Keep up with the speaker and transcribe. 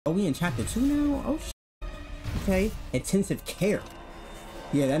Oh, we in chapter 2 now? Oh, okay. Intensive care.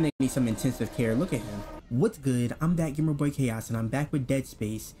 Yeah, that nigga needs some intensive care. Look at him. What's good? I'm that Gamer Boy Chaos, and I'm back with Dead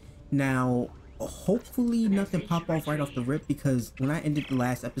Space. Now, hopefully nothing pop off right off the rip, because when I ended the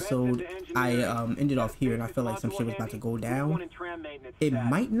last episode, I ended off here, and I felt like some shit was about to go down. It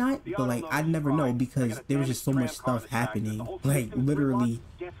might not, but like, I'd never know, because there was just so much stuff happening. Like, literally,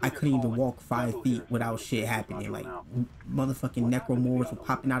 I couldn't even walk 5 feet without shit happening. Like, motherfucking necromorphs were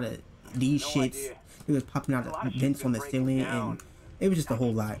popping out of these shits. It was popping out of vents on the ceiling, and it was just a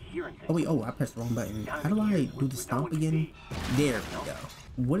whole lot. Oh wait, oh, I pressed the wrong button. How do I do the stomp again? There we go.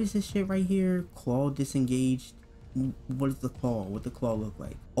 What is this shit right here? Claw disengaged. What is the claw? What the claw look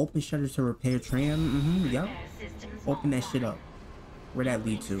like? Open shutter to repair tram. Yep. Open that shit up. Where that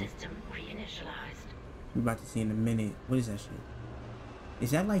lead to? We're about to see in a minute. What is that shit?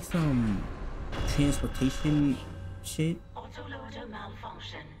 Is that like some transportation shit? Autoloader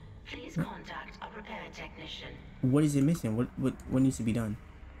malfunction. Please contact a repair technician. What is it missing? What needs to be done?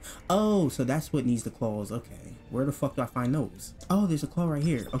 Oh, so that's what needs the claws. Okay. Where the fuck do I find those? Oh, there's a claw right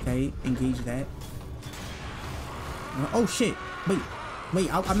here. Okay, engage that. Oh shit. Wait,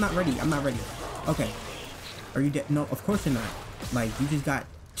 I'm not ready. I'm not ready. Okay. Are you dead? No, of course you're not. Like, you just got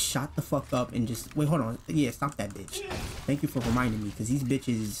shot the fuck up and just... Wait, hold on. Yeah, stop that bitch. Thank you for reminding me, because these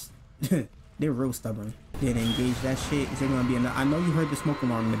bitches... they're real stubborn. Then engage that shit. Is there gonna be enough? I know you heard the smoke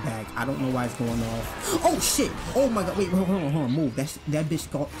alarm in the back. I don't know why it's going off. Oh shit! Oh my god! Wait, hold on, move. That bitch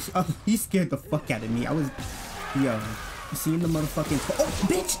got. He scared the fuck out of me. I was, yo, seeing the motherfucking. Oh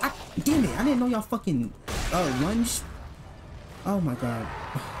bitch! Damn it! I didn't know y'all fucking lunge. Oh my god.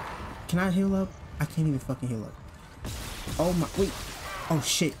 Can I heal up? I can't even fucking heal up. Oh my wait. Oh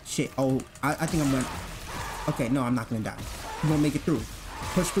shit. Oh, I think I'm gonna. Okay, no, I'm not gonna die. I'm gonna make it through.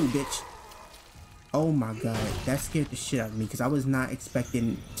 Push through, bitch. Oh my god, that scared the shit out of me, because I was not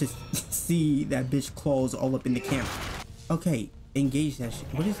expecting to see that bitch claws all up in the camera. Okay, engage that shit.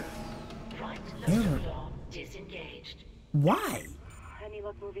 What is it? Error. Why? Any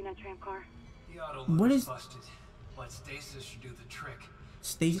luck moving that tram car? What is busted, but stasis should do the trick.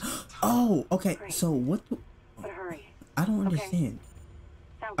 Stasis? Oh, okay. So what? But hurry. I don't understand.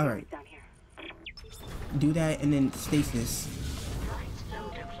 All right. Down here. Do that and then stasis.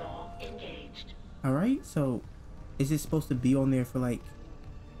 Alright, so is it supposed to be on there for like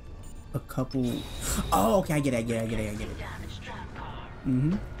a couple? Oh, okay, I get it.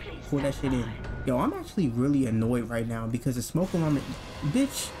 Pull that shit in. Yo, I'm actually really annoyed right now because the smoke alarm.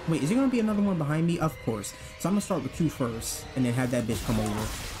 Bitch, wait, is there gonna be another one behind me? Of course. So I'm gonna start with you first and then have that bitch come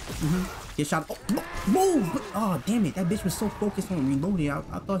over. Get shot. Oh, move! Oh, damn it. That bitch was so focused on reloading. I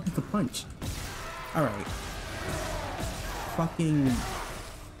thought he could punch. Alright. Fucking.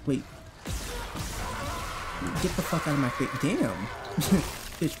 Wait. Get the fuck out of my face. Damn.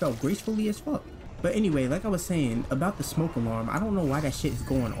 Bitch fell gracefully as fuck. But anyway, like I was saying about the smoke alarm, I don't know why that shit is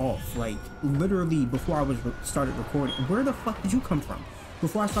going off. Like, literally before I was started recording. Where the fuck did you come from?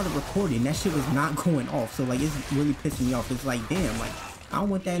 Before I started recording, that shit was not going off. So like, it's really pissing me off. It's like, damn, like, I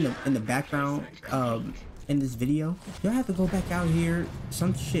don't want that in the background in this video. Y'all have to go back out here.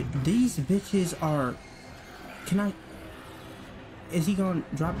 Some shit. These bitches are... Can I... Is he gonna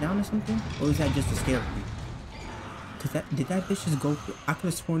drop down or something? Or is that just to scare me? Cause did that bitch just go through? I could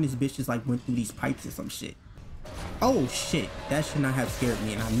have sworn this bitch just like went through these pipes or some shit. Oh shit, that should not have scared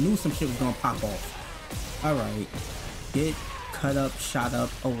me, and I knew some shit was gonna pop off. All right, get cut up, shot up.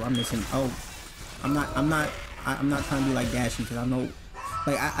 Oh, I'm missing. Oh, I'm not trying to be like Dashy, because I know,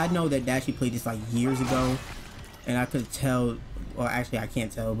 like I know that Dashy played this like years ago, and I could tell. Well, actually, I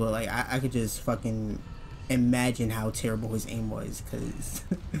can't tell, but like I could just fucking imagine how terrible his aim was, because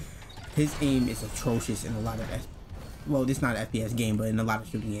his aim is atrocious in a lot of well, this is not an FPS game, but in a lot of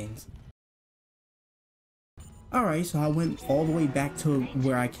shooting games. Alright, so I went all the way back to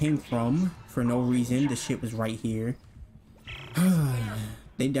where I came from for no reason. The shit was right here.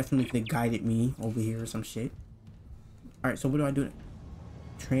 They definitely could have guided me over here or some shit. Alright, so what do I do?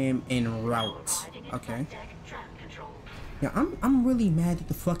 Tram en route. Okay. Yeah, I'm really mad that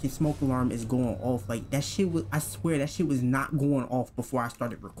the fucking smoke alarm is going off. Like, that shit was, I swear, that shit was not going off before I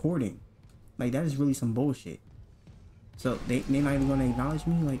started recording. Like, that is really some bullshit. So they not even gonna acknowledge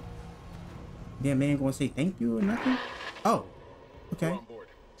me? Like, that man gonna say thank you or nothing? Oh, okay.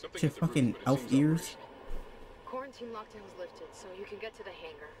 Shit, fucking elf ears. Quarantine lockdown was lifted, so you can get to the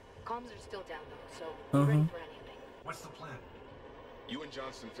hangar. Comms are still down though, so be ready for anything. What's the plan? You and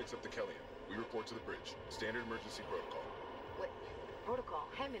Johnston fix up the Kellyan. We report to the bridge. Standard emergency protocol. What? Protocol?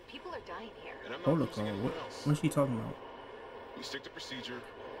 Hammond, people are dying here. And I'm not Protocol? losing anyone else. What's she talking about? We stick to procedure.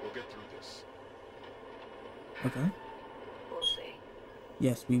 We'll get through this. Okay. We'll see.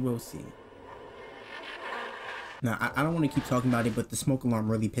 Yes, we will see. Now, I don't want to keep talking about it, but the smoke alarm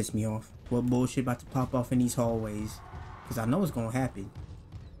really pissed me off. What bullshit about to pop off in these hallways? Because I know it's going to happen.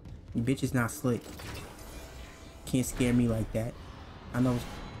 You bitch is not slick. Can't scare me like that. I know.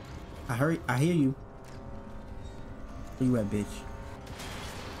 I hear you. Where you at, bitch?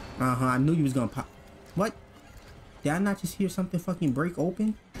 I knew you was going to pop. What? Did I not just hear something fucking break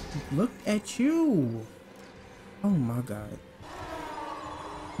open? Look at you. Oh my god.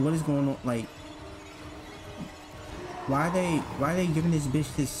 What is going on? Like, why are they giving this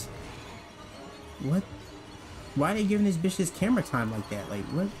bitch this? What? Why are they giving this bitch this camera time like that? Like,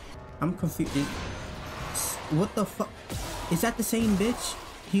 what? I'm confused. What the fuck? Is that the same bitch?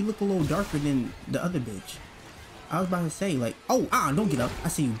 He look a little darker than the other bitch. I was about to say, like, oh, don't get up. I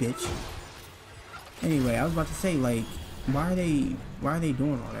see you, bitch. Anyway, I was about to say, like, why are they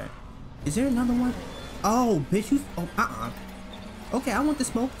doing all that? Is there another one? Oh, bitch, you. Oh, Okay, I want the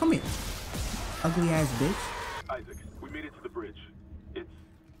smoke. Come here, ugly ass bitch. Isaac, we made it to the bridge. It's.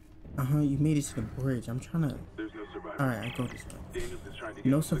 You made it to the bridge. I'm trying to. There's no survivors. All right, I go this way. Daniels is trying to get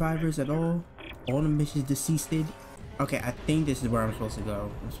No survivors at all. All the bitches deceased. Okay, I think this is where I'm supposed to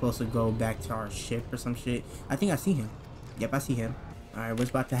go. I'm supposed to go back to our ship or some shit. I think I see him. Yep, I see him. All right,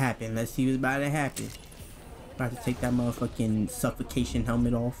 what's about to happen? Let's see what's about to happen. About to take that motherfucking suffocation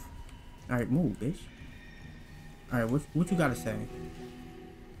helmet off. All right, move, bitch. All right, what you gotta say?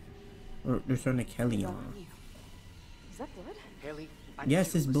 Or they're turning Kelly on. Is that blood? Haley,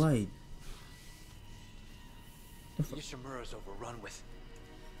 Yes, it's blood. Yoshimura's overrun with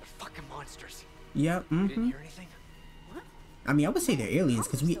fucking monsters. Yeah, You didn't hear anything? I mean, I would say they're aliens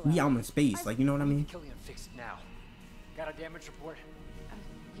because we out in space, like, you know what I mean? Killian fixed now. Got a damage report?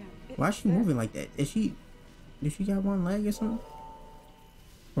 Yeah. Why is she moving like that? Did she got one leg or something?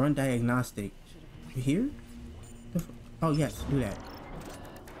 Run diagnostic. You here? Oh yes, do that.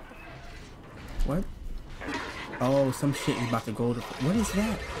 What? Oh, some shit is about to go to. What is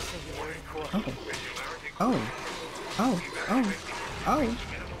that? Oh.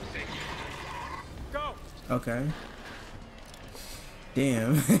 Okay.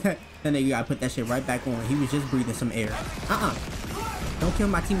 Damn. That nigga gotta put that shit right back on. He was just breathing some air. Don't kill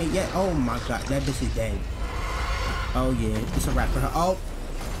my teammate yet. Oh my god, that bitch is dead. Oh yeah, it's a wrap for her. Oh.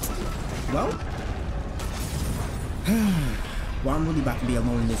 Well. Well, I'm really about to be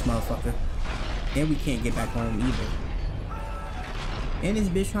alone in this motherfucker. And we can't get back home either. And this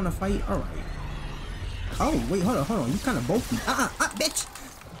bitch trying to fight? Alright. Oh, wait, hold on. You kind of bulky. Bitch!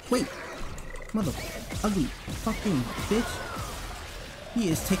 Wait. Mother ugly fucking bitch. He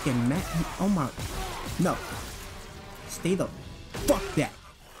is taking oh my. No. Stay the fuck that.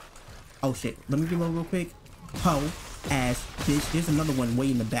 Oh shit. Let me reload real quick. Ho ass bitch. There's another one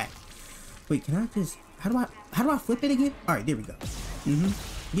way in the back. Wait, can I just. How do I flip it again? Alright, there we go.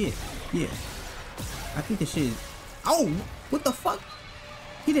 Yeah. I think this shit is. Oh! What the fuck?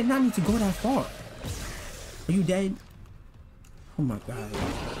 He did not need to go that far. Are you dead? Oh my god.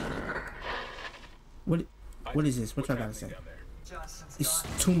 What is this? What y'all gotta say? It's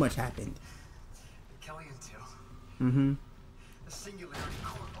too much happened. Kellian too. Mm-hmm. The singularity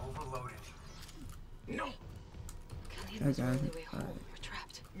core overloaded. No. Kellian was on the way home. We're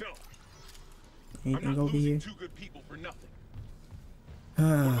trapped. No. Anything over here? Two good people for nothing.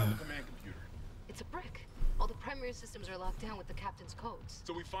 Ah. Command computer. It's a brick. All the primary systems are locked down with the captain's codes.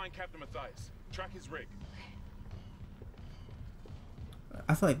 So we find Captain Matthias. Track his rig.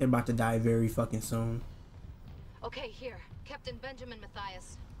 I feel like they're about to die very fucking soon. Okay, here. Captain Benjamin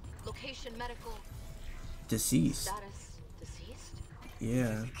Matthias. Location medical. Deceased. Status deceased?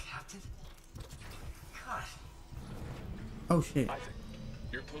 Yeah. Captain? God. Oh shit. Isaac,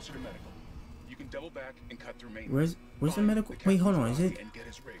 you're closer to medical. You can double back and cut through main. Where's the medical? Wait, hold on. Is it? And get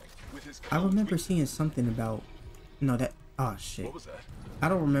his rig. With his I codes, remember seeing something about. No, that. Oh shit. What was that? I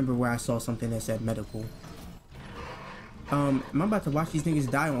don't remember where I saw something that said medical. Am I about to watch these niggas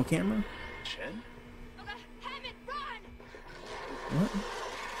die on camera? Chen? Okay, Hammond, run!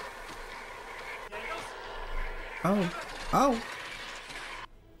 What? Oh.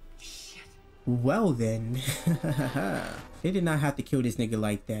 Shit. Well then. They did not have to kill this nigga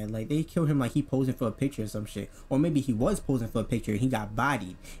like that. Like, they killed him like he posing for a picture or some shit. Or maybe he was posing for a picture and he got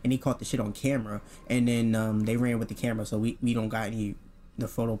bodied and he caught the shit on camera. And then they ran with the camera, so we don't got any the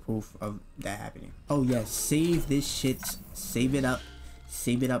photo proof of that happening. Oh yes, save this shit. Save it up.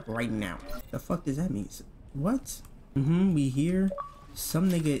 Save it up right now. The fuck does that mean? What? We here. Some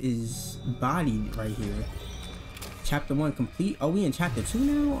nigga is bodied right here. Chapter 1 complete. Oh, we in chapter 2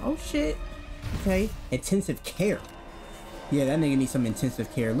 now? Oh shit. Okay. Intensive care. Yeah, that nigga needs some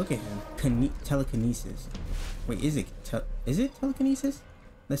intensive care. Look at him. Telekinesis. Wait, is it telekinesis?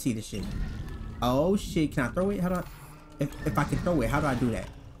 Let's see this shit. Oh shit, can I throw it? How do I... If I can throw it, how do I do that?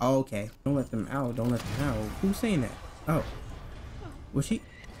 Oh, okay. Don't let them out. Don't let them out. Who's saying that? Oh. Was she...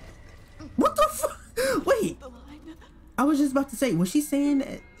 What the fuck? Wait. I was just about to say, was she saying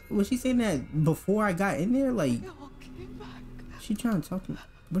that... Was she saying that before I got in there? Like... She trying to talk to me.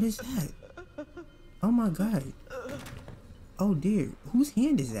 What is that? Oh my god. Oh dear. Whose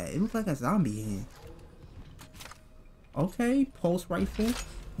hand is that? It looks like a zombie hand. Okay. Pulse rifle.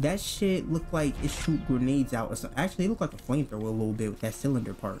 That shit looked like it shoot grenades out or something. Actually, it looked like a flamethrower a little bit with that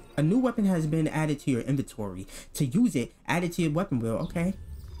cylinder part. A new weapon has been added to your inventory. To use it, add it to your weapon wheel. Okay.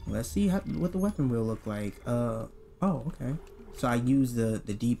 Let's see what the weapon wheel look like. Oh, okay. So I use the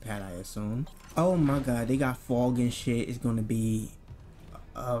D-pad, I assume. Oh my god, they got fog and shit. It's gonna be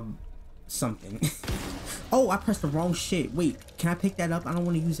something. Oh, I pressed the wrong shit. Wait, can I pick that up? I don't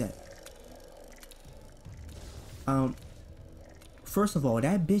want to use that. First of all,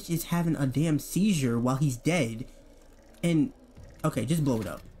 that bitch is having a damn seizure while he's dead. And okay, just blow it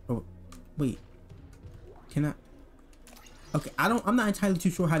up. Oh, wait. Can I? Okay, I'm not entirely too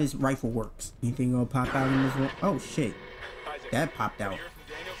sure how this rifle works. Anything gonna pop out in this one? Oh shit. Isaac, That popped out. you heard from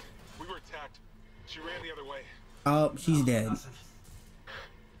Daniels? We were attacked. She ran the other way. Oh, she's dead. Nothing.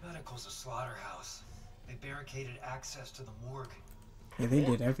 Medical's a slaughterhouse. They barricaded access to the morgue. Yeah, they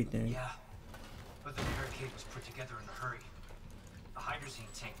did everything. Yeah, but the barricade was put together in a hurry. A hydrazine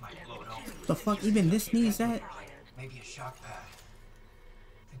tank might blow it open. The fuck, even this needs that? Maybe a shock pad.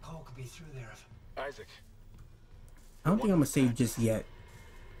 The Cole could be through there if... Isaac, I don't think I'm gonna save just yet.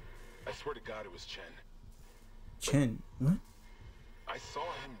 I swear to God it was Chen. Chen, what? I saw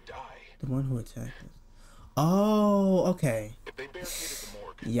him die. The one who attacked us. Oh, okay. If they barricaded the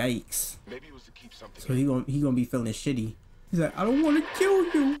morgue, Yikes. maybe it was to keep something. So he gonna be feeling shitty. He's like, I don't want to kill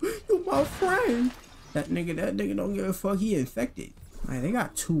you. You're my friend. That nigga don't give a fuck. He infected. Alright, they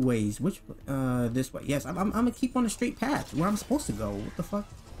got two ways. Which this way? Yes, I'm gonna keep on the straight path where I'm supposed to go. What the fuck?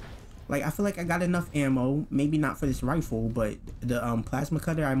 Like, I feel like I got enough ammo. Maybe not for this rifle, but the plasma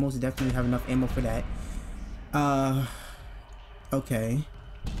cutter, I most definitely have enough ammo for that. Okay.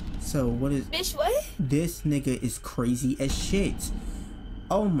 So what is? Bitch, what? This nigga is crazy as shit.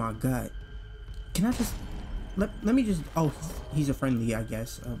 Oh my god. Can I just let me just? Oh, he's a friendly, I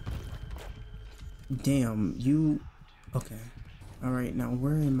guess. Damn, you. Okay. All right, now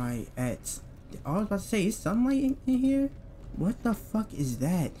where am I at? I was about to say, is sunlight in here? What the fuck is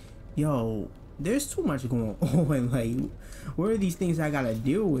that? Yo, there's too much going on. Like, where are these things I gotta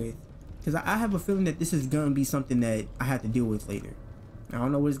deal with? Because I have a feeling that this is gonna be something that I have to deal with later. I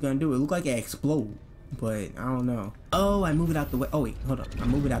don't know what it's gonna do. It looked like it explode, but I don't know. Oh, I move it out the way. Oh wait, hold up. I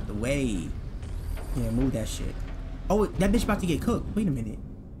move it out the way. Yeah, move that shit. Oh, wait, that bitch about to get cooked. Wait a minute,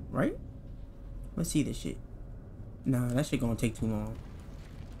 right? Let's see this shit. Nah, that shit gonna take too long.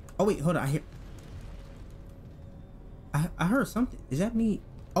 Oh wait, hold on. I heard something. Is that me?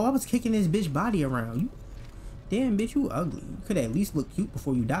 Oh, I was kicking this bitch body around. You, damn bitch, you ugly. You could at least look cute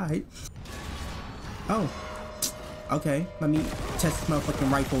before you died. Oh. Okay, let me test this motherfucking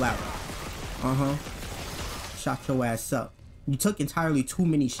rifle out. Shot your ass up. You took entirely too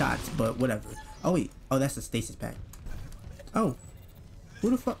many shots, but whatever. Oh wait, oh that's a stasis pack. Oh,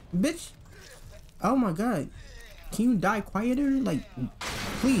 who the fuck, bitch? Oh my god, can you die quieter? Like,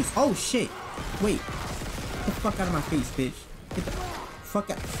 please. Oh shit. Wait, get the fuck out of my face, bitch. Get the fuck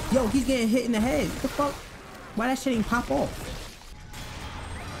out. Yo, he's getting hit in the head. What the fuck? Why that shit ain't pop off?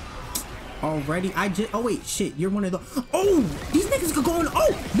 Already, oh wait, shit, you're one of the. Oh, these niggas are going.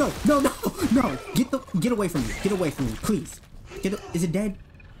 Oh no, get away from me, please. Is it dead?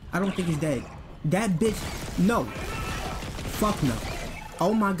 I don't think it's dead. That bitch, no, fuck no.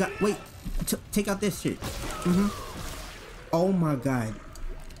 Oh my god, wait, take out this shit. Oh my god,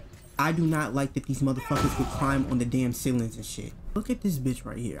 I do not like that these motherfuckers could climb on the damn ceilings and shit. Look at this bitch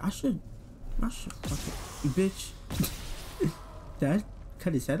right here. I should fuck it, bitch. Did I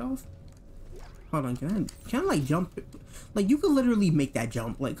cut his head off? Hold on, can I like jump? Like, you could literally make that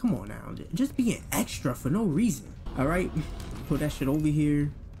jump. Like, come on now, just being extra for no reason. All right, put that shit over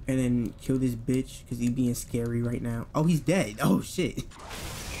here and then kill this bitch because he's being scary right now. Oh, he's dead. Oh shit.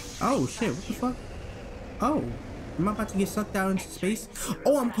 Oh shit. What the fuck? Oh, am I about to get sucked out into space?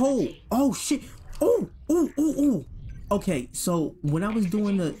 Oh, I'm cold. Oh shit. Oh. Okay, so when I was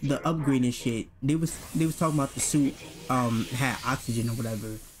doing the upgrade and shit, they was talking about the suit had oxygen or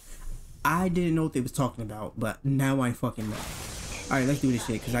whatever. I didn't know what they was talking about, but now I fucking know. Alright, let's do this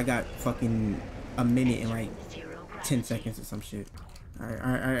shit, because I got fucking a minute and like 10 seconds or some shit.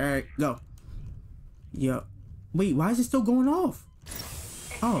 Alright, go. Yo. Wait, why is it still going off?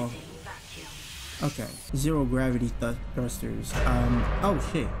 Oh. Okay, zero gravity thrusters. Oh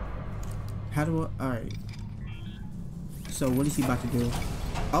shit. How do I? Alright. So what is he about to do?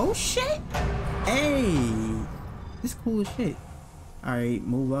 Oh shit! Hey! This cool as shit. Alright,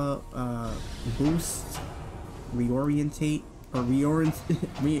 move up, boost, reorientate, or reorient.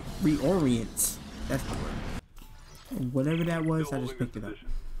 That's the word. Whatever that was, I just picked it up.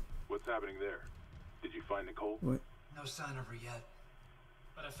 What's happening there? Did you find Nicole? What? No sign of her yet.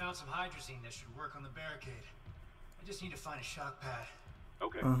 But I found some hydrazine that should work on the barricade. I just need to find a shock pad.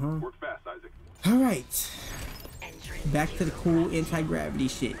 Okay, Uh-huh. work fast, Isaac. Alright. Back to the cool anti-gravity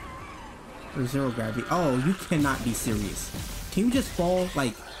shit. Or zero gravity. Oh, you cannot be serious. Can you just fall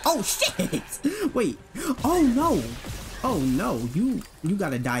like... Oh shit! Wait. Oh no! Oh no, you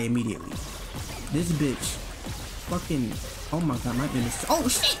gotta die immediately. This bitch. Fucking... Oh my god, my name is... Oh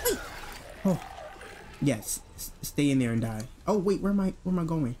shit! Wait! Oh. Yes. Stay in there and die. Oh wait, where am I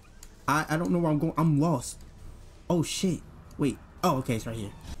going? I don't know where I'm going. I'm lost. Oh shit. Wait. Oh, okay, it's right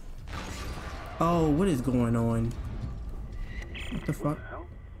here. Oh, what is going on? What the fuck? What the hell?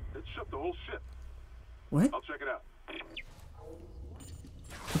 It shut the whole ship. What? I'll check it out.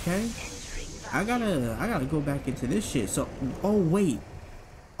 Okay. I gotta go back into this shit. So, oh wait.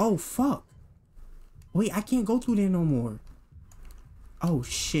 Oh fuck. Wait, I can't go through there no more. Oh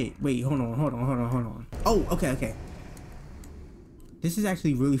shit. Wait, hold on. Oh, okay. This is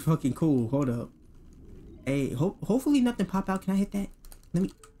actually really fucking cool. Hold up. Hey, hopefully nothing pop out. Can I hit that? Let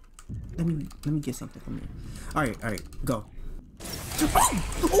me get something from here. Alright, go.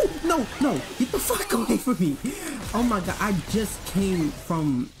 Oh, no, get the fuck away from me. Oh my god, I just came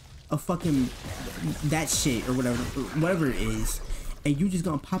from a fucking that shit or whatever it is, and you just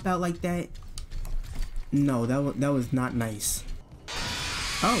gonna pop out like that? No, that was not nice.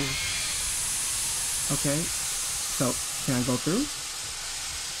 Oh, okay. So can I go through?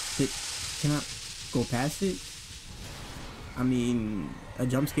 Can I go past it? I mean, a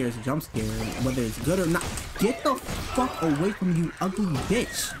jump scare is a jump scare, whether it's good or not. Get the fuck away from you, ugly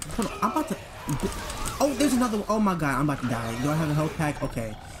bitch. Hold on, I'm about to... Oh, there's another one. Oh my god, I'm about to die. Do I have a health pack?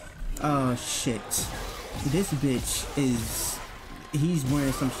 Okay. Shit. This bitch is... He's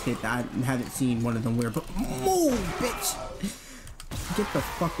wearing some shit that I haven't seen one of them wear, but move, bitch! Get the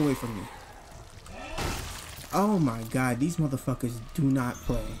fuck away from me. Oh my god, these motherfuckers do not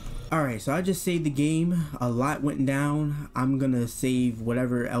play. Alright, so I just saved the game. A lot went down. I'm gonna save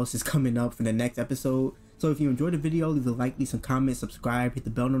whatever else is coming up for the next episode. So if you enjoyed the video, leave a like, leave some comments, subscribe, hit the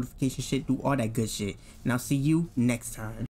bell notification shit, do all that good shit. And I'll see you next time.